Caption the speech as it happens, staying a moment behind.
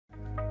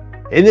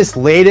In this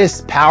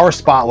latest power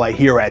spotlight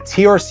here at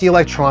TRC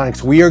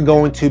Electronics, we are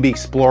going to be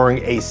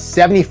exploring a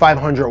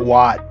 7,500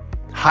 watt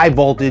high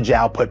voltage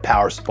output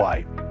power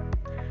supply.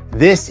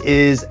 This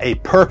is a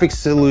perfect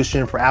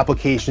solution for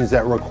applications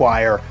that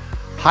require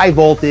high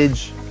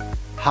voltage,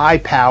 high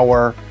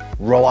power,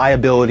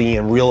 reliability,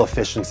 and real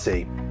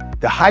efficiency.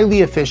 The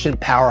highly efficient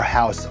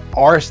powerhouse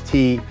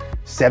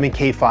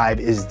RST-7K5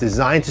 is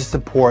designed to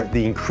support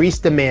the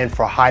increased demand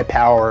for high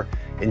power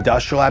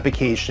industrial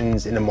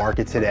applications in the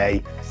market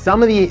today.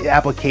 Some of the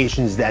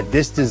applications that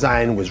this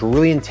design was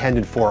really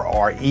intended for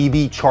are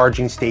EV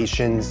charging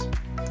stations,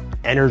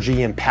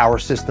 energy and power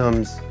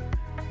systems,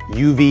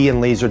 UV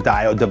and laser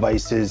diode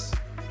devices,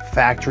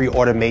 factory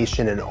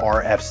automation, and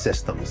RF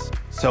systems.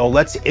 So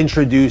let's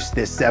introduce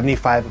this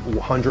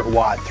 7,500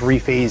 watt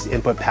three-phase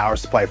input power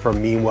supply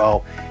from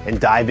Meanwell and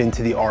dive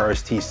into the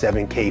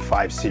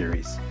RST-7K5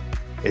 series.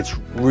 It's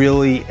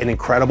really an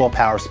incredible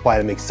power supply.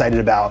 I'm excited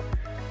about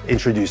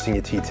introducing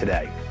it to you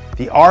today.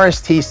 The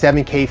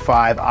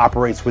RST-7K5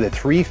 operates with a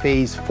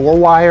three-phase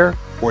 4-wire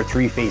or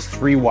three-phase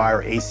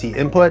 3-wire AC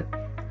input,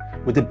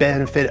 with the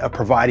benefit of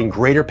providing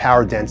greater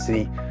power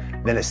density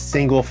than a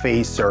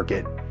single-phase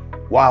circuit,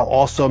 while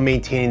also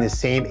maintaining the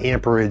same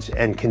amperage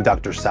and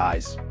conductor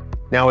size.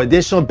 Now,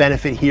 additional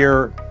benefit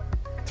here,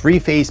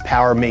 three-phase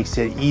power makes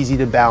it easy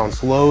to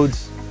balance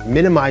loads,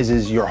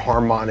 minimizes your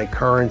harmonic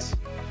currents,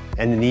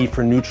 and the need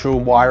for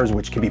neutral wires,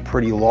 which can be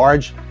pretty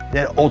large.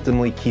 That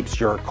ultimately keeps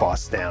your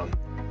costs down.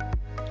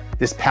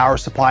 This power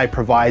supply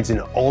provides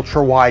an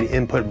ultra-wide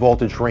input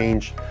voltage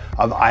range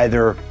of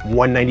either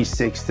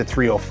 196 to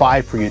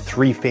 305 for your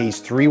three-phase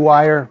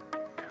 3-wire,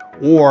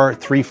 or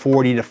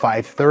 340 to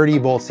 530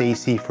 volts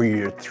AC for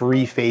your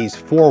three-phase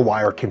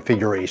 4-wire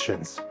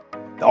configurations.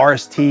 The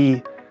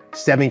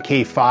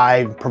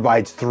RST-7K5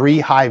 provides 3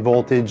 high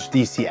voltage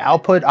DC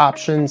output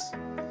options.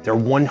 They're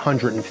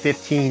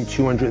 115,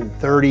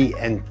 230,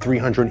 and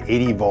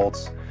 380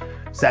 volts.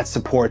 So that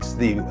supports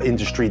the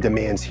industry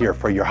demands here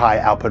for your high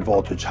output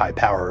voltage, high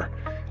power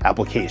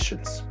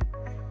applications.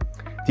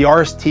 The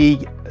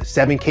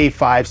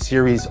RST-7K5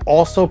 series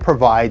also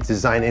provides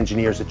design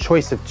engineers a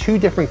choice of 2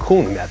 different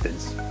cooling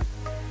methods.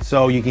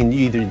 So you can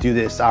either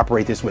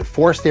operate this with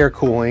forced air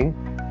cooling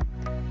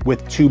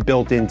with 2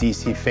 built-in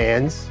DC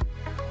fans,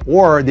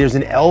 or there's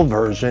an L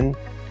version,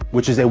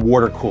 which is a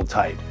water-cooled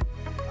type.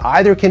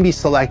 Either can be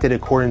selected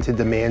according to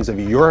demands of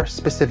your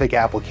specific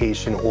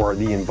application or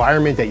the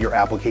environment that your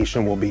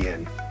application will be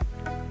in.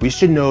 We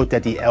should note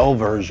that the L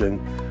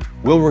version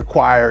will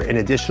require an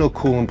additional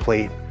coolant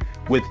plate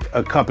with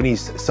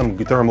accompanies some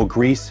thermal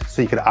grease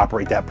so you can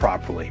operate that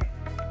properly.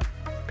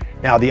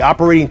 Now, the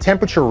operating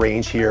temperature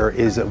range here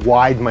is a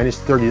wide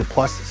 -30 to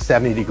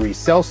 +70 degrees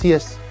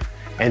Celsius,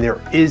 and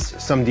there is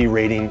some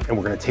derating, and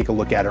we're going to take a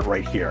look at it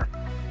right here.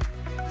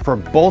 For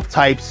both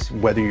types,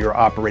 whether you're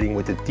operating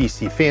with the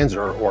DC fans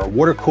or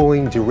water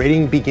cooling,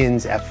 derating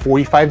begins at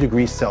 45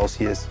 degrees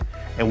Celsius,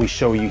 and we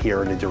show you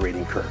here in the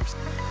derating curves.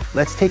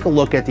 Let's take a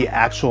look at the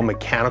actual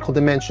mechanical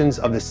dimensions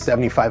of the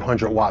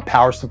 7,500 watt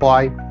power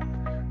supply.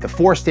 The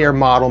forced air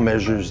model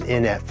measures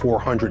in at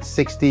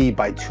 460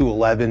 by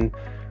 211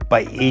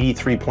 by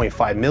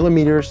 83.5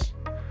 millimeters,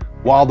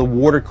 while the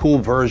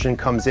water-cooled version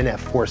comes in at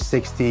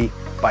 460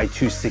 by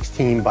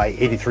 216 by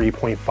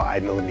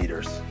 83.5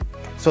 millimeters.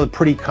 So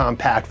pretty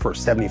compact for a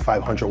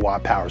 7,500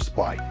 watt power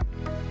supply.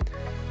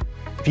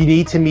 If you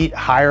need to meet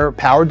higher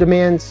power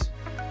demands,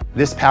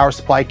 this power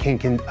supply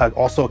can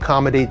also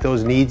accommodate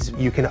those needs.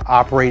 You can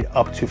operate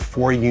up to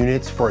 4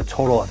 units for a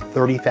total of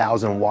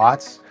 30,000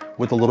 watts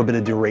with a little bit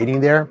of derating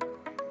there.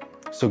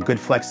 So good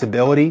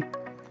flexibility.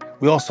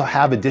 We also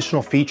have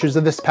additional features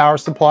of this power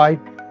supply.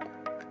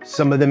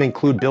 Some of them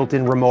include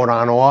built-in remote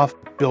on-off,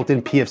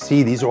 built-in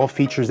PFC. These are all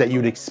features that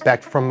you'd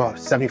expect from a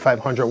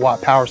 7,500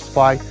 watt power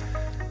supply.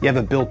 You have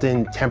a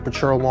built-in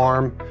temperature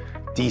alarm,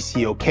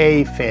 DC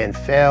OK, fan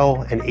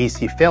fail, and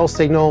AC fail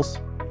signals.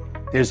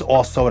 There's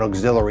also an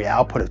auxiliary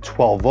output of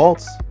 12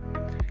 volts,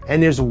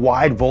 and there's a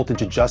wide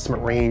voltage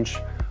adjustment range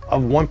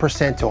of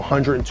 1% to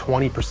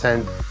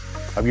 120%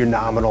 of your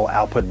nominal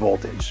output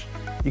voltage.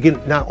 You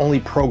can not only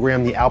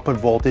program the output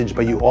voltage,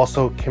 but you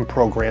also can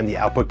program the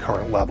output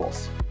current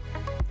levels.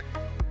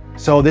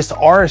 So this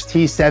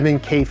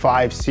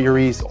RST-7K5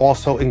 series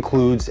also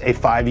includes a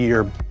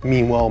 5-year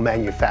Meanwell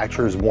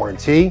manufacturer's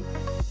warranty.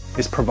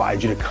 This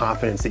provides you the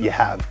confidence that you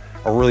have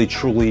a really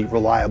truly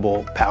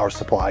reliable power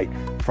supply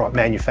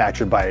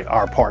manufactured by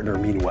our partner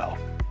Meanwell.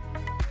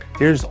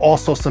 There's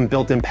also some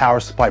built-in power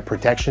supply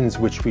protections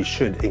which we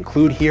should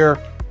include here.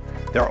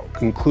 They're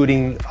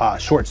including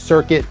short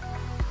circuit,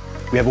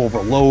 we have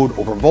overload,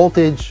 over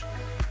voltage,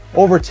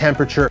 over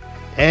temperature,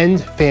 and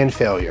fan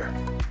failure.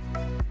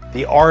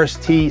 The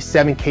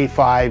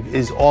RST-7K5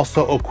 is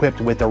also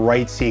equipped with the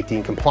right safety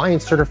and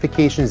compliance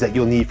certifications that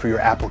you'll need for your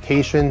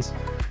applications.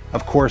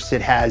 Of course,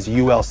 it has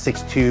UL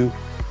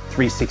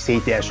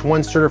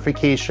 62368-1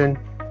 certification,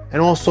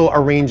 and also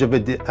a range of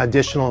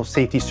additional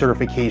safety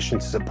certifications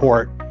to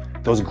support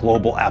those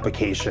global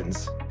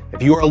applications.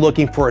 If you are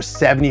looking for a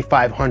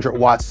 7,500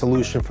 watt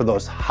solution for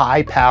those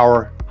high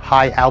power,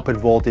 high output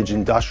voltage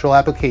industrial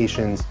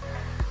applications,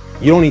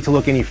 you don't need to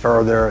look any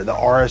further. The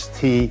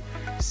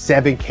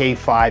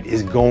RST-7K5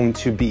 is going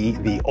to be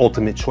the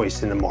ultimate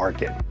choice in the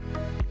market.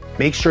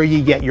 Make sure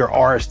you get your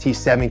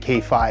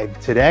RST-7K5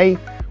 today.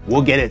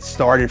 We'll get it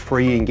started for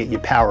you and get you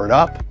powered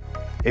up.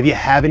 If you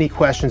have any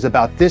questions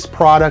about this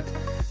product,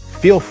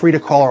 feel free to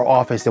call our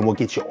office and we'll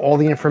get you all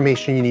the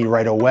information you need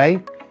right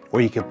away. Or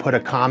you can put a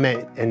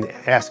comment and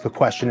ask a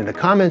question in the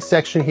comment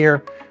section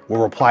here.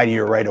 We'll reply to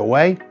you right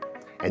away.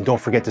 And don't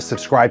forget to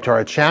subscribe to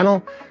our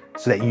channel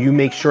so that you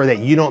make sure that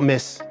you don't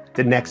miss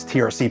the next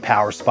TRC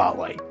Power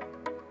Spotlight.